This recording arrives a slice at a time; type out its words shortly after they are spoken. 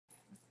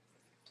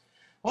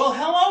Well,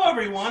 hello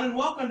everyone, and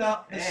welcome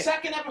to the Hey.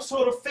 second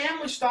episode of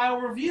Family Style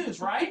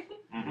Reviews, right?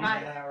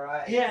 Right. Yeah,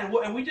 right. Yeah,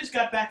 and we just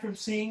got back from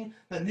seeing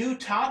the new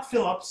Todd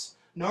Phillips,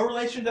 no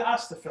relation to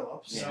us, the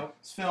Phillips, Yeah.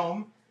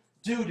 film,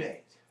 Due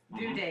Date.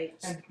 Due date.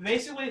 And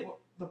basically,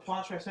 the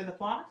plot, should I say the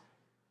plot?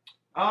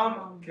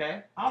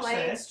 Okay. I'll say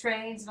Planes, it.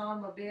 trains, and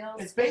automobiles.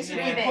 It's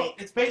basically, Due date.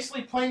 it's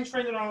basically planes,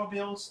 trains, and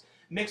automobiles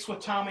mixed with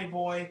Tommy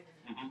Boy,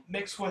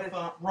 mixed with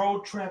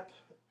Road Trip,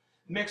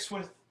 mixed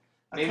with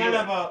a Maybe kind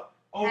a- of a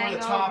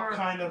over-the-top Hangover.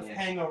 kind of Yeah.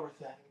 hangover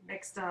thing.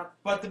 Mixed up.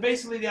 But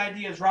basically the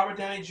idea is Robert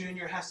Downey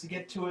Jr. has to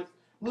get to it.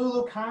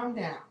 Lulu, calm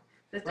down.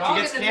 The She dog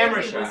in gets the camera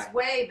movie was shy.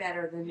 way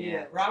better than Yeah.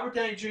 you Robert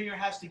Downey Jr.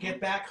 has to get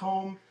back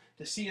home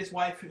to see his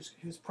wife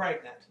who's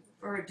pregnant.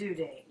 for a due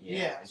date.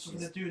 Yeah, so for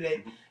the due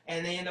date.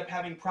 And they end up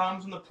having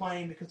problems on the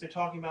plane because they're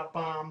talking about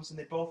bombs, and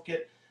they both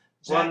get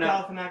Well, Zach no.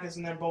 Galifianakis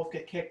and then both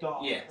get kicked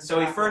off. Yeah. And So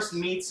he Zach first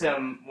was- meets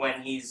him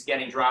when he's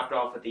getting dropped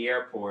off at the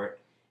airport,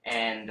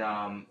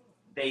 and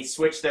they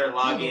switch their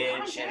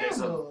luggage, and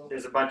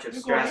there's a bunch of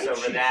You're stress going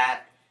over apeshit.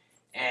 that,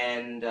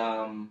 and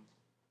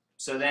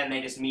so then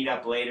they just meet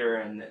up later,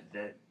 and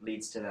that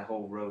leads to the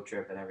whole road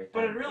trip and everything.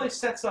 But it really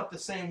sets up the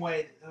same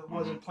way it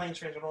was in Planes,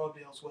 Trains, and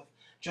Automobiles, with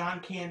John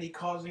Candy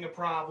causing a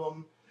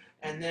problem,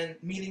 and then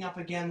meeting up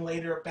again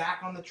later,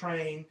 back on the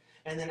train,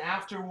 and then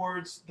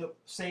afterwards the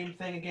same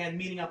thing again,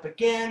 meeting up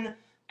again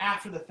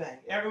after the thing.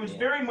 It was Yeah.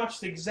 very much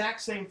the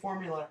exact same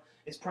formula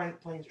as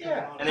Planes, Trains, and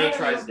Yeah. And then he Automobiles.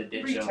 tries to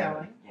ditch him.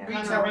 Retelling. Yeah. Kind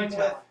of Retelling with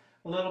retelling.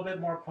 a little bit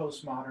more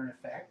postmodern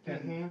effect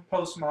and Mhm.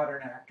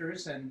 postmodern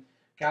actors and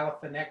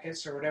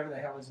Galifianakis or whatever the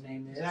hell his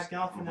name is. Zach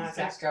Galifianakis.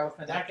 Zach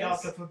Galifianakis. Zach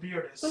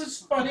Galifianakis. Who's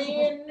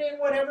funny in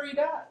whatever he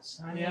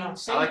does. I mean, Yeah.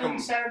 same I like in him.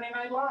 Saturday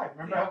Night Live.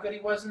 Remember Yeah. how good he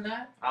was in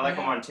that? I like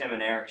Yeah. him on Tim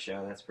and Eric's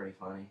show. That's pretty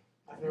funny.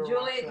 I've never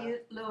watched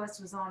Juliet that. Lewis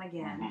was on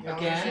again. Mhm.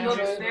 Again. She looks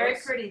Juliet very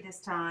Lewis. pretty this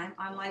time.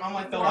 Unlike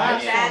Unlike the no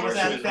last Yeah, bad one with she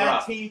that was teeth. bad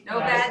rough. teeth. No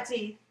Right. bad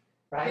teeth.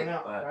 Right? I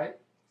know. But- Right?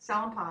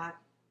 Selling pot.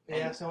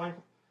 Yeah, so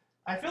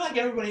I feel like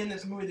everybody in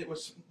this movie that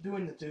was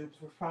doing the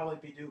dupes would probably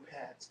be dupe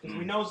heads, because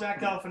we know Zach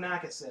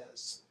Galifianakis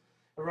is,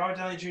 but Robert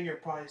Downey Jr.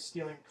 probably is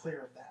stealing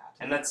clear of that.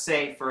 And let's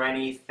say for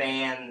any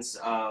fans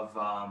of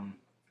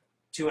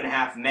Two and a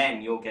Half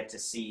Men, you'll get to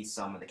see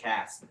some of the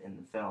cast in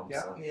the film.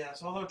 Yeah. So.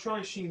 Yes, although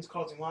Charlie Sheen's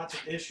causing lots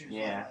of issues.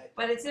 Yeah. lately.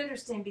 But it's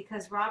interesting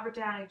because Robert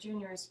Downey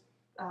Jr. is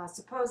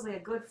supposedly a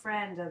good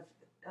friend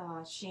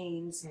of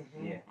Sheen's,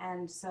 Mhm. Yeah.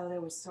 and so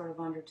there was sort of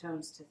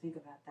undertones to think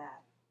about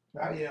that.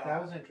 Right. Yeah.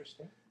 That was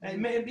interesting.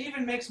 And it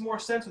even makes more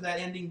sense with that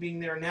ending being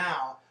there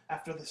now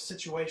after the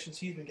situations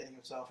he's been getting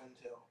himself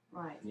into.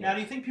 Right. Yeah. Now,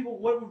 do you think people,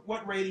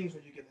 what ratings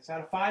would you give this?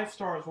 Out of 5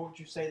 stars, what would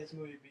you say this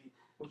movie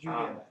would you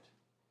give it?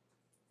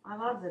 I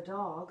love the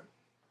dog.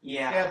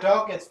 Yeah. Yeah,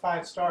 dog gets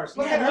 5 stars.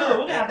 Look Yeah, at Lulu, her.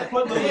 we're gonna have to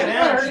put Lulu Look at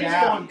down. her She's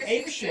now. going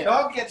ape shit.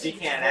 Dog gets, She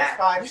can't gets act.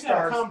 5 You gotta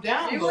stars. calm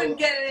down, You Lulu. wouldn't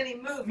get any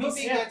movies.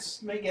 Movie Yeah.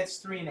 gets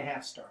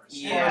 3.5 stars.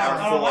 Yeah,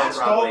 Our or 4 last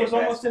dog probably, was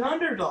but almost an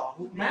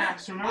underdog.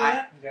 Max, remember I-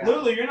 that? Yeah.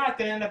 Lulu, you're not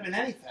gonna end up in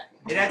anything.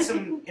 It had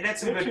some You're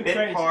good too bit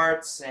crazy.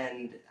 parts,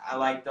 and I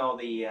liked all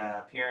the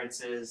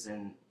appearances,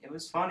 and it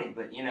was funny.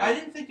 But you know, I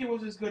didn't think it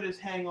was as good as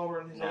Hangover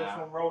and his No. other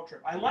film Road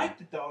Trip. I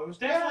liked it though. It was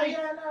Yeah, definitely,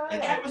 yeah, no, I it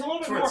like was a little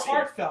bit more Towards the end.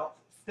 heartfelt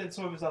than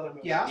some of his other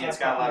movies. Yeah. yeah, it's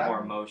got a lot Yeah. more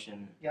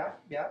emotion. Yeah,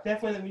 yeah.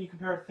 Definitely when you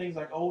compare it to things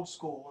like Old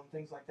School and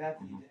things like that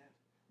he Mhm. did.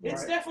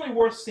 It's Right. definitely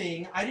worth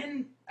seeing. I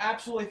didn't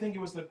absolutely think it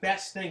was the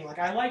best thing. Like,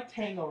 I liked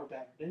Hangover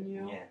better, didn't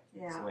you? Yeah,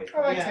 that's Yeah. the way it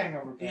I like Yeah.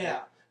 Hangover better. Yeah.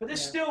 But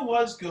this Yeah. still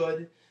was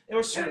good. There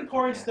were certain Yeah.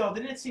 points, though,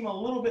 didn't it seem a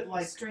little bit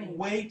like Extreme.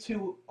 way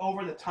too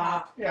over the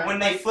top? Yeah. When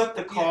they flipped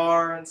the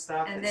car and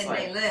stuff, And it's then like,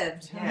 they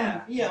lived.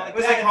 Yeah. Yeah, like It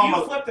was that, like if Home you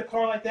Al- flipped a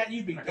car like that,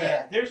 you'd be Yeah.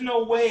 dead. There's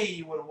no way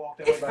you would have walked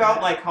away. It from felt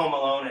that. like Home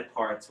Alone at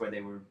parts where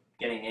they were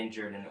getting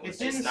injured, and it was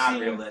didn't just not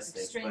seem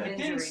realistic. extreme. But It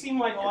didn't injury. seem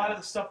like a lot of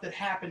the stuff that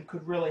happened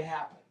could really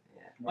happen.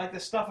 Yeah. Like the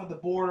stuff at the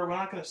border, we're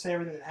not going to say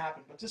everything that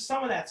happened, but just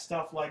some of that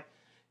stuff, like,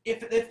 if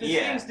the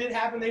Yeah. things did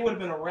happen, they would have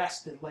been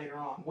arrested later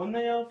on, wouldn't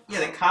they have? yeah,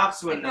 the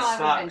cops They wouldn't have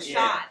probably would have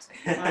stopped.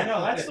 been Yeah. shot. I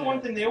know, that's the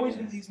one thing, they always,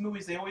 Yeah. in these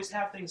movies, they always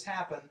have things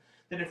happen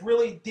that if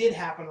really did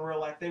happen in real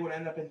life, they would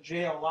end up in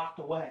jail, locked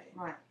away.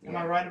 Right. Am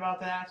I right about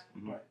that?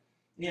 Mhm.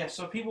 Yeah,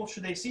 so people,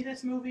 should they see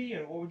this movie,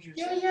 or what would you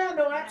Yeah, say? yeah,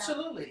 no,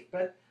 absolutely.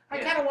 But I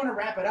Yeah. kind of want to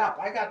wrap it up.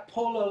 I got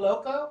Polo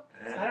Loco.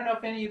 I don't know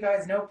if any of you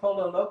guys know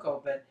Polo Loco,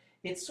 but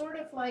it's sort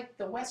of like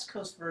the West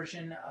Coast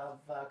version of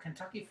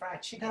Kentucky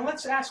Fried Chicken. Now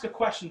let's ask a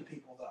question to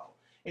people, though.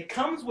 It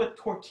comes with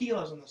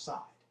tortillas on the side.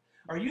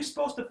 Are you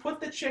supposed to put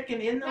the chicken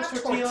in those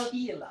Not tortillas?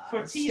 tortillas.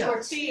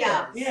 Tortillas.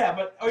 Tortillas. Yeah,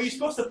 but are you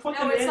supposed to put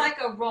No, them it's in?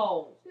 like a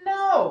roll.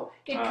 No,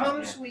 it Oh,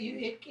 comes yeah. with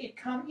you. It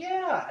comes.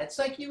 Yeah, it's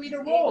like you eat a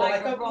Eat roll,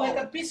 like like a roll. like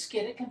a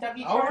biscuit at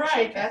Kentucky All Fried right,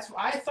 Chicken. that's.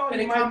 I thought But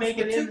you it might comes make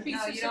with it 2 in. No,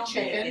 pieces you of don't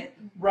make chicken, it.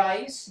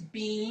 rice,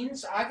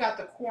 beans. I got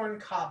the corn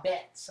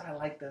cobbets. I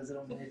like those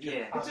little miniature Yeah.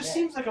 It cobbets. just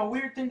seems like a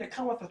weird thing to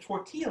come with a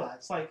tortilla.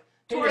 It's like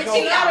here you It's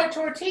go. not a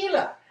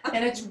tortilla,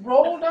 and it's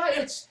rolled up.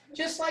 It's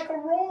just like a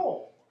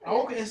roll.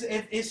 Okay,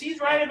 is he's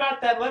right about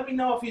that? Let me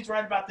know if he's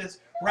right about this.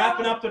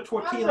 Wrapping up the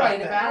tortilla. I'm right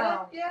thing.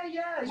 about it.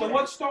 Yeah. So yeah.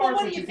 what stars Well,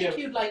 what would do you you think? give?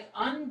 You'd like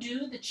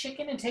undo the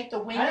chicken and take the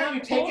wing I know out, you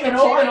pull take it it and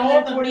apart open all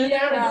and the put it meat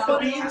out and No.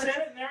 put beans it in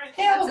on. it and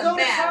everything. Hell, That's a go to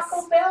mess.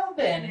 Taco Bell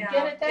then and Yeah.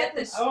 get it that Get way.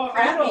 this Oh, I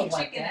crappy don't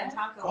like chicken that. and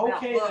Taco Bell.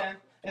 Okay Look, then.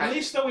 At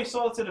least though we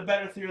sold it to the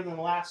better theater than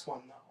the last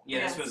one though.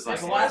 Yeah, this Yes, was this like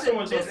The wasn't- last one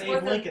was this those Abe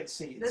wasn't- Lincoln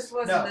seeds. This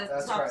wasn't No, the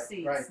that's top right.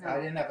 seats. Right. No. I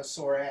didn't have a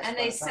sore ass. And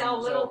by they the time sell it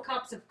was little over.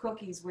 cups of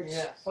cookies, which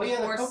Yes. Oh yeah, of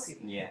the course, cookie.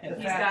 Yeah. The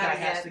He's fat gotta guy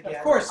has get- to get.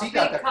 Of course, a he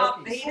got big the cup.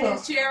 cookies. He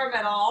didn't share them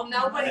at all.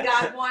 Nobody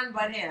got one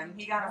but him.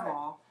 He got them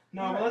all.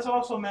 No, but let's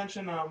also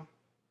mention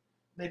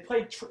they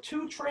played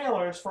two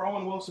trailers for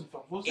Owen Wilson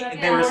films. Was that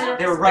They were Yeah.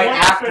 they were right one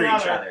after each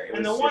another. other. It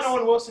And the was one just-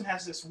 Owen Wilson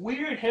has this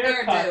weird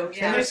haircut Hairdo, that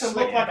yeah. makes him look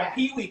Slick like a back.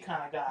 Pee-wee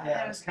kind of guy.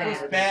 Yeah, It it's was kind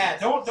It's of bad.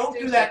 Don't do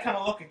Stupid. that kind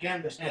of look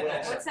again, Mr. Yeah.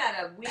 Wilson. What's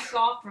that? A week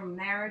off from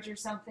marriage or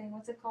something?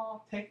 What's it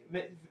called? Take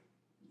the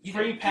You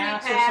free don't-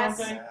 pass Free or pass.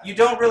 something. You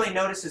don't really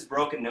notice his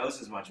broken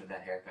nose as much with that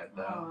haircut,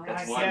 though. Oh,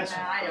 That's I one guess.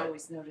 thing, I but-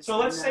 always notice. So the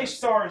let's say nose.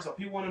 stars though.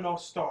 People want to know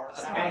stars.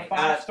 Out Okay, of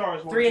 5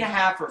 stars. what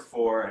 3.5 or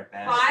 4 at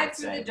best. 5 I'd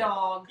for say. the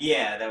dog.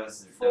 Yeah, that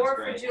was 4 for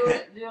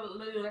great.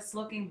 Lewis,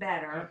 looking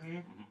better.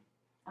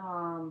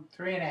 Mm-hmm.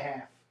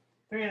 3.5.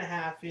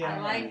 3.5. Yeah. I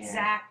like Yeah.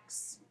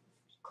 Zach's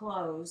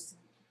clothes.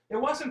 It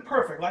wasn't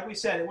perfect, like we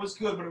said. It was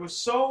good, but it was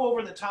so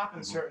over the top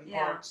in certain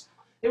Yeah. parts.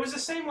 It was the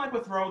same like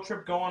with Road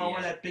Trip going over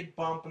Yeah. that big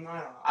bump, and I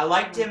don't know. I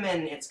liked him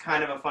in It's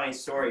Kind of a Funny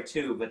Story,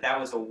 too, but that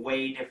was a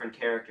way different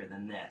character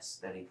than this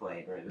that he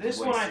played. Where it was This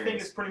way one I think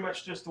serious. is pretty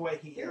much just the way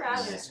he You're is. out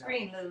of the Yeah.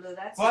 screen, Lulu.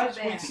 That's But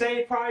too we'd bad.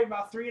 say probably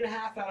about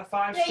 3.5 out of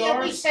 5 Yeah,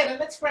 stars. we said it.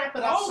 Let's wrap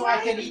it up Oh, so I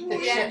right. can eat the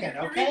Yeah. chicken,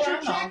 You okay? eat your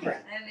I'm chicken. hungry.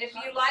 And if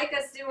you like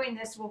us doing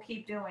this, we'll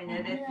keep doing it.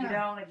 If you Yeah.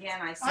 don't, again,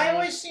 I say. I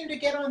always seem to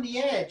get on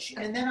the edge,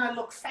 and then I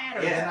look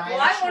fatter Yeah. than I well,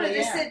 I actually wanted to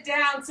am. sit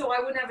down so I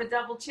wouldn't have a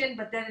double chin,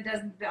 but then it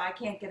doesn't. I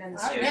can't get in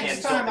the I- chair. can't next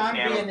tilt time the I'm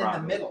camera being in the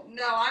properly. middle.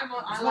 No, I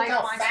Look like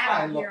how my fat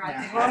spot I look here. I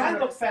now. think Well, I I'm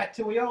look fat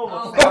too. We all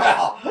look Oh, fat.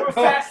 Well, We're a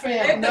fat family.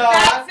 If the No,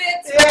 fat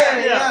fits, Yeah,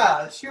 Yeah.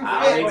 yeah. Shoot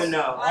I don't fits. even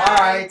know. All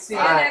right, see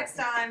See you. you next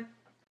time.